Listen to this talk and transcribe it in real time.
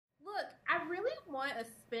want a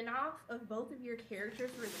spin-off of both of your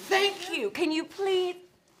characters' relationships. Thank you. Can you please?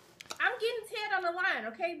 I'm getting Ted on the line,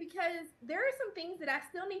 okay? Because there are some things that I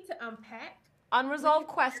still need to unpack. Unresolved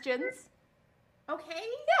questions. Okay?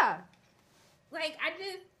 Yeah. Like, I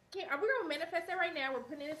just can't. We're going to manifest that right now. We're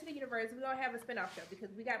putting it into the universe. We're going to have a spin-off show because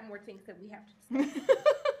we got more things that we have to discuss.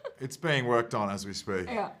 It's being worked on as we speak.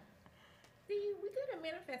 Yeah. See, we good at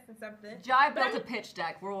manifesting something. Jai built a pitch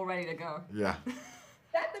deck. We're all ready to go. Yeah.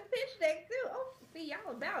 That's the pitch deck, too. Oh, see,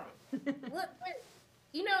 y'all about it. Look, but,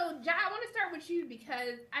 you know, Jai, I want to start with you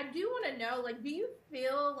because I do want to know, like, do you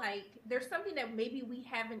feel like there's something that maybe we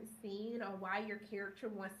haven't seen on why your character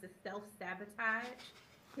wants to self-sabotage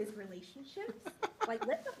his relationships? Like,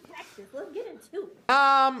 let's unpack this. Let's get into it.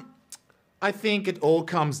 I think it all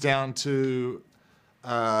comes down to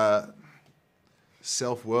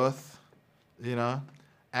self-worth, you know,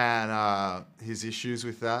 and his issues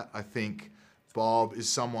with that. I think Bob is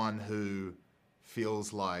someone who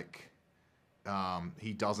feels like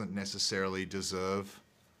he doesn't necessarily deserve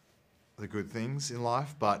the good things in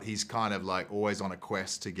life, but he's kind of like always on a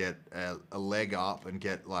quest to get a leg up and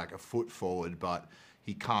get like a foot forward, but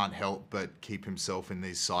he can't help but keep himself in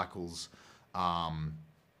these cycles,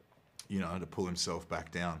 you know, to pull himself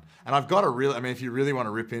back down. And I've got I mean, if you really want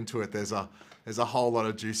to rip into it, there's a whole lot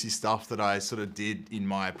of juicy stuff that I sort of did in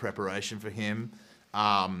my preparation for him,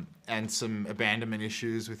 and some abandonment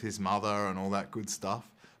issues with his mother and all that good stuff.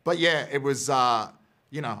 But yeah, it was,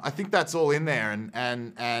 you know, I think that's all in there,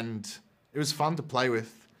 and it was fun to play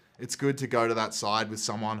with. It's good to go to that side with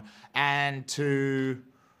someone and to,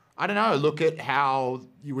 I don't know, look at how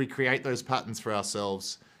we create those patterns for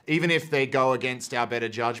ourselves, even if they go against our better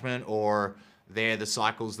judgment or they're the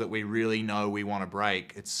cycles that we really know we want to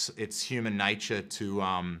break. It's human nature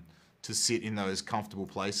to sit in those comfortable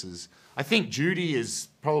places. I think Judy is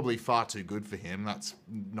probably far too good for him. That's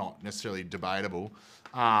not necessarily debatable.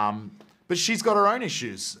 But she's got her own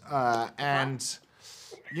issues, and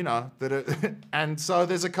you know and so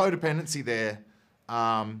there's a codependency there.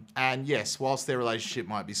 And yes, whilst their relationship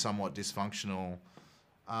might be somewhat dysfunctional,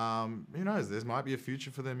 who knows? There might be a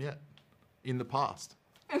future for them yet in the past.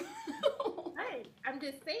 Right. I'm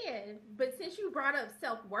just saying. But since you brought up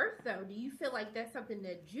self-worth, though, do you feel like that's something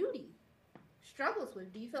that Judy struggles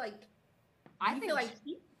with? Do you feel like?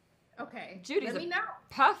 Okay. Judy's a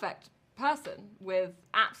perfect person with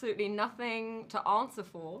absolutely nothing to answer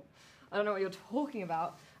for. I don't know what you're talking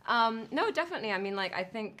about. No, definitely. I mean, like, I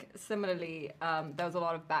think similarly, there was a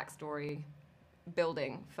lot of backstory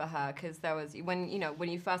building for her, because there was, when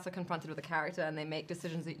you first are confronted with a character and they make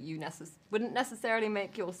decisions that you wouldn't necessarily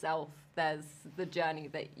make yourself, there's the journey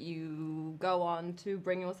that you go on to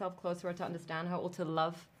bring yourself closer, to understand her, or to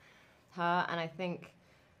love her. And I think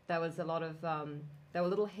there was a lot of, there were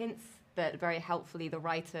little hints that very helpfully the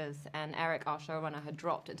writers and Eric, our showrunner, had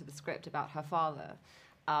dropped into the script about her father,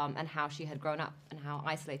 and how she had grown up and how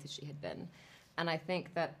isolated she had been. And I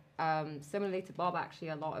think that similarly to Bob, actually,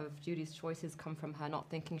 a lot of Judy's choices come from her not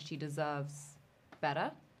thinking she deserves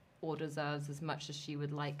better or deserves as much as she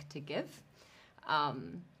would like to give.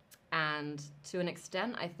 And to an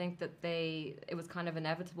extent, I think that it was kind of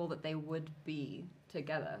inevitable that they would be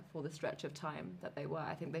together for the stretch of time that they were.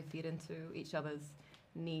 I think they feed into each other's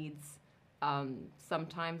needs,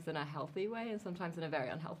 sometimes in a healthy way and sometimes in a very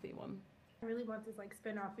unhealthy one. I really want this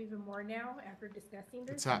spin off even more now after discussing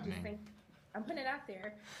this. It's happening. I'm putting it out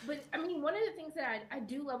there. But I mean, one of the things that I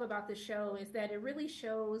do love about the show is that it really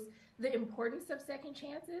shows the importance of second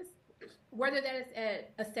chances, whether that is at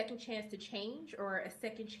a second chance to change or a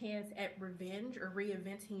second chance at revenge or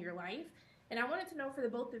reinventing your life. And I wanted to know for the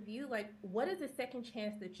both of you, what is a second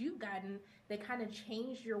chance that you've gotten that kind of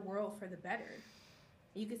changed your world for the better?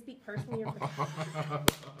 You can speak personally or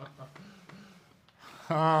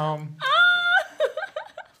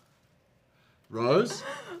Rose?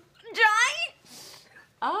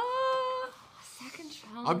 Second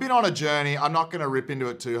chance. I've been on a journey. I'm not going to rip into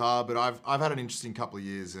it too hard, but I've had an interesting couple of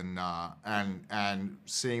years, and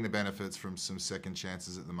seeing the benefits from some second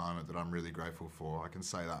chances at the moment that I'm really grateful for. I can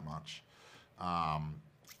say that much,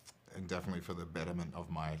 and definitely for the betterment of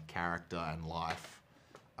my character and life.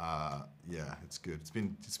 Yeah, it's good.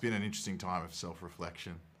 It's been an interesting time of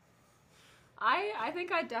self-reflection. I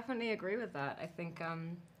think I definitely agree with that. I think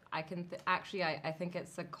I think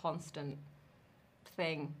it's a constant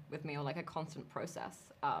thing with me, or a constant process.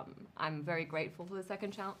 I'm very grateful for the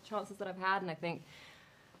second chances that I've had, and I think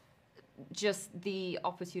just the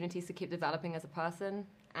opportunities to keep developing as a person,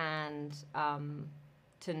 and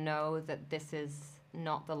to know that this is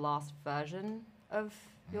not the last version of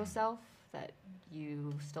yourself, that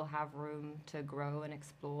you still have room to grow and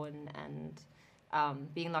explore, and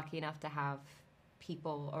being lucky enough to have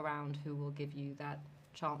people around who will give you that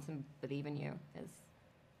chance and believe in you is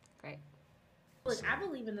great. Look, I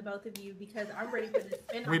believe in the both of you because I'm ready for this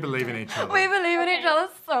spin-off. We believe in each other. We believe in each other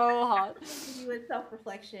so hard. You in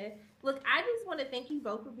self-reflection. Look, I just want to thank you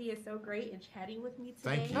both for being so great and chatting with me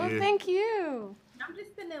today. Thank you. No, thank you. I'm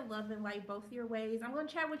just sending love in like both your ways. I'm gonna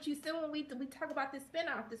chat with you soon when we talk about this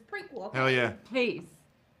spin-off, this prequel. Okay? Hell yeah. Please.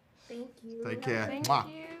 Thank you. Take care. Thank Mwah.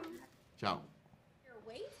 you. Ciao.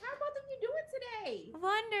 Wait, how both of you doing today?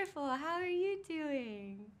 Wonderful. How are you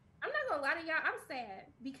doing? I'm not gonna lie to y'all, I'm sad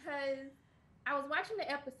because I was watching the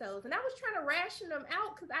episodes and I was trying to ration them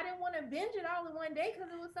out because I didn't want to binge it all in one day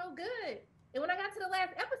because it was so good. And when I got to the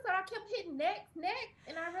last episode, I kept hitting next,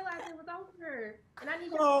 and I realized it was over. And I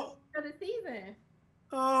needed another season.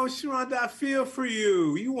 Oh, Sharonda, I feel for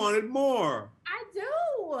you. You wanted more. I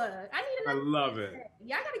do. I need another love season. it.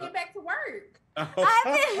 Y'all got to get back to work. On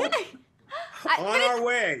our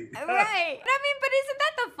way. Right. I mean, but isn't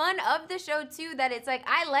that the fun of the show, too? That it's like,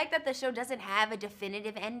 I like that the show doesn't have a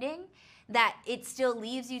definitive ending. That it still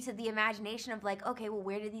leaves you to the imagination of like, okay, well,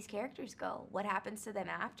 where do these characters go? What happens to them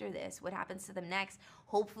after this? What happens to them next?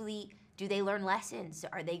 Hopefully, do they learn lessons?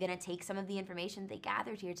 Are they going to take some of the information they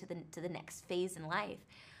gathered here to the next phase in life?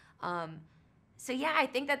 So yeah, I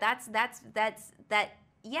think that's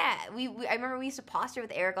yeah. I remember we used to posture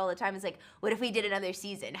with Eric all the time. It's like, what if we did another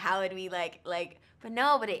season? How would we like? But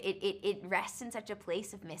no, but it rests in such a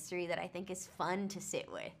place of mystery that I think is fun to sit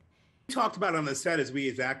with. We talked about on the set as we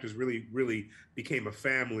as actors really became a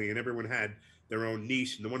family and everyone had their own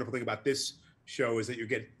niche. And the wonderful thing about this show is that you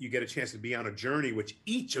get a chance to be on a journey with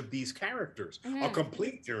each of these characters, a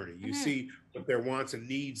complete journey. You see what their wants and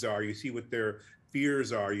needs are. You see what their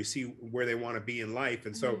fears are. You see where they want to be in life.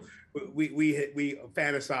 And so we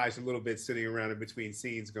fantasized a little bit sitting around in between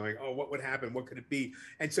scenes going, oh, what would happen? What could it be?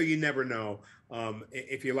 And so you never know.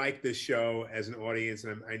 If you like this show as an audience,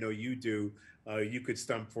 and I know you do, you could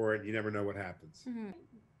stump for it. You never know what happens.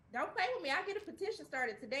 Don't play with me. I'll get a petition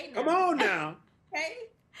started today now. Come on now. Okay?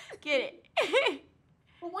 Get it.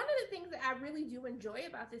 Well, one of the things that I really do enjoy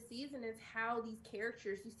about this season is how these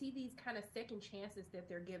characters, you see these kind of second chances that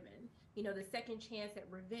they're given. You know, the second chance at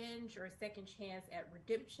revenge or a second chance at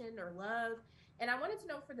redemption or love. And I wanted to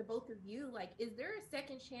know for the both of you, like, is there a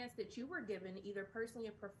second chance that you were given either personally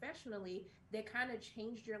or professionally that kind of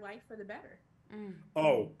changed your life for the better?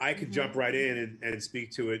 Oh, I could jump right in and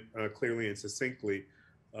speak to it clearly and succinctly.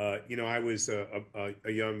 You know, I was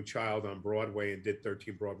a young child on Broadway and did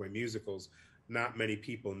 13 Broadway musicals. Not many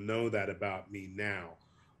people know that about me now,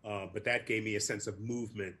 but that gave me a sense of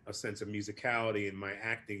movement, a sense of musicality in my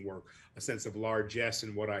acting work, a sense of largesse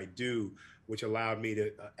in what I do, which allowed me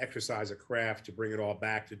to exercise a craft to bring it all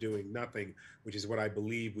back to doing nothing, which is what I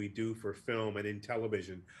believe we do for film and in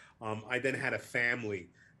television. I then had a family,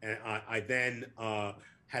 and I then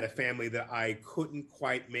had a family that I couldn't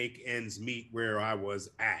quite make ends meet where I was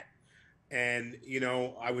at. And, you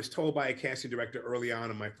know, I was told by a casting director early on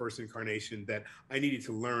in my first incarnation that I needed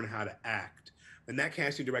to learn how to act. And that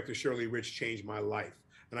casting director, Shirley Rich, changed my life.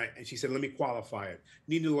 And she said, let me qualify it.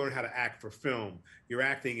 You need to learn how to act for film. Your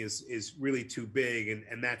acting is really too big,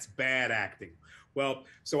 and that's bad acting. Well,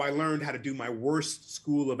 so I learned how to do my worst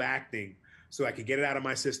school of acting so I could get it out of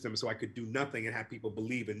my system, so I could do nothing and have people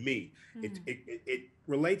believe in me. It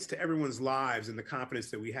relates to everyone's lives and the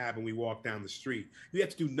confidence that we have when we walk down the street. You have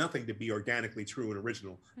to do nothing to be organically true and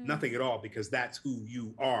original, nothing at all, because that's who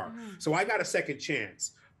you are. So I got a second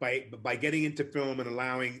chance by getting into film and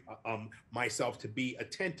allowing myself to be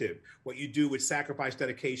attentive. What you do with sacrifice,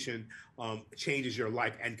 dedication, changes your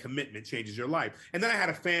life, and commitment changes your life. And then I had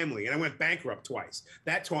a family, and I went bankrupt twice.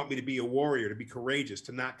 That taught me to be a warrior, to be courageous,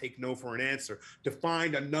 to not take no for an answer, to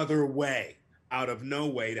find another way out of no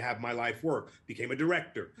way to have my life work. Became a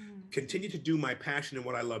director, continue to do my passion and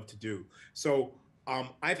what I love to do. So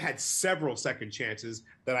I've had several second chances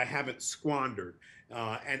that I haven't squandered.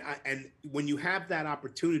 And when you have that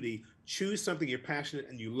opportunity, choose something you're passionate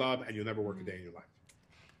and you love, and you'll never work a day in your life.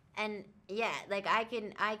 And yeah, like I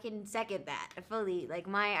can second that fully. Like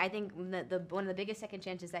I think the one of the biggest second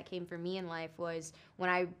chances that came for me in life was when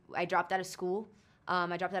I dropped out of school.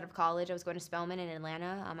 I dropped out of college. I was going to Spelman in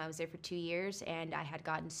Atlanta. I was there for 2 years, and I had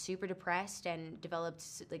gotten super depressed and developed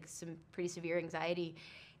like some pretty severe anxiety.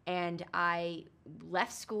 And I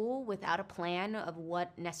left school without a plan of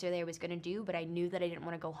what necessarily I was going to do, but I knew that I didn't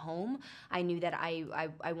want to go home. I knew that I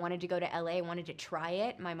wanted to go to LA. I wanted to try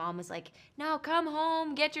it. My mom was like, no, come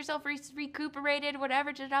home, get yourself recuperated,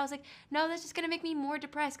 whatever. I was like, no, that's just going to make me more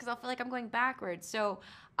depressed because I'll feel like I'm going backwards. So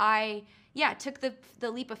I took the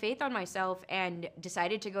leap of faith on myself and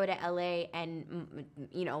decided to go to LA, and,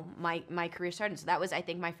 you know, my career started. So that was, I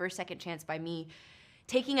think, my first second chance by me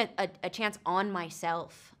taking a chance on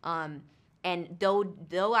myself. And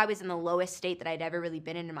though I was in the lowest state that I'd ever really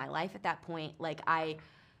been in my life at that point, like I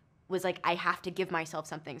was like, I have to give myself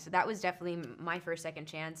something. So that was definitely my first second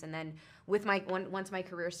chance. And then with once my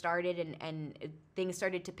career started and things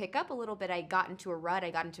started to pick up a little bit, I got into a rut. I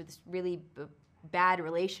got into this really bad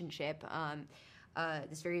relationship,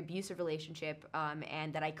 this very abusive relationship,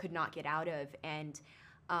 and that I could not get out of. And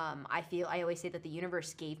I always say that the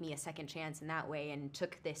universe gave me a second chance in that way and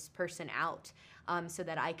took this person out, so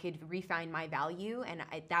that I could refine my value. And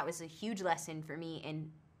that was a huge lesson for me in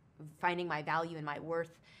finding my value and my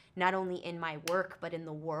worth, not only in my work, but in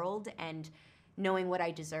the world, and knowing what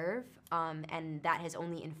I deserve. And that has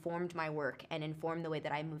only informed my work and informed the way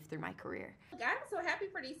that I move through my career. Look, I'm so happy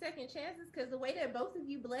for these second chances, because the way that both of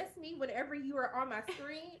you bless me whenever you are on my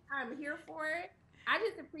screen, I'm here for it. I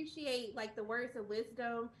just appreciate like the words of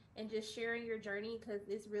wisdom and just sharing your journey, because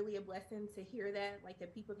it's really a blessing to hear that, like,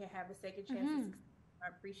 that people can have a second chance. Mm-hmm. I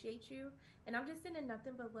appreciate you, and I'm just sending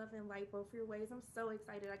nothing but love and light both your ways. I'm so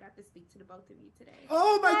excited I got to speak to the both of you today.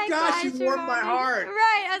 Oh my gosh, you warmed my heart.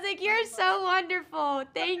 Right, I was like, you're so wonderful.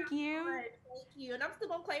 Thank you. Thank you, and I'm still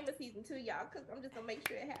gonna claim a season 2, y'all, because I'm just gonna make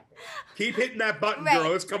sure it happens. Keep hitting that button, Right.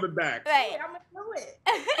 girl. It's coming back. Right. I'm gonna do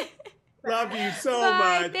it. Love you so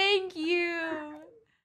Bye, much. thank you.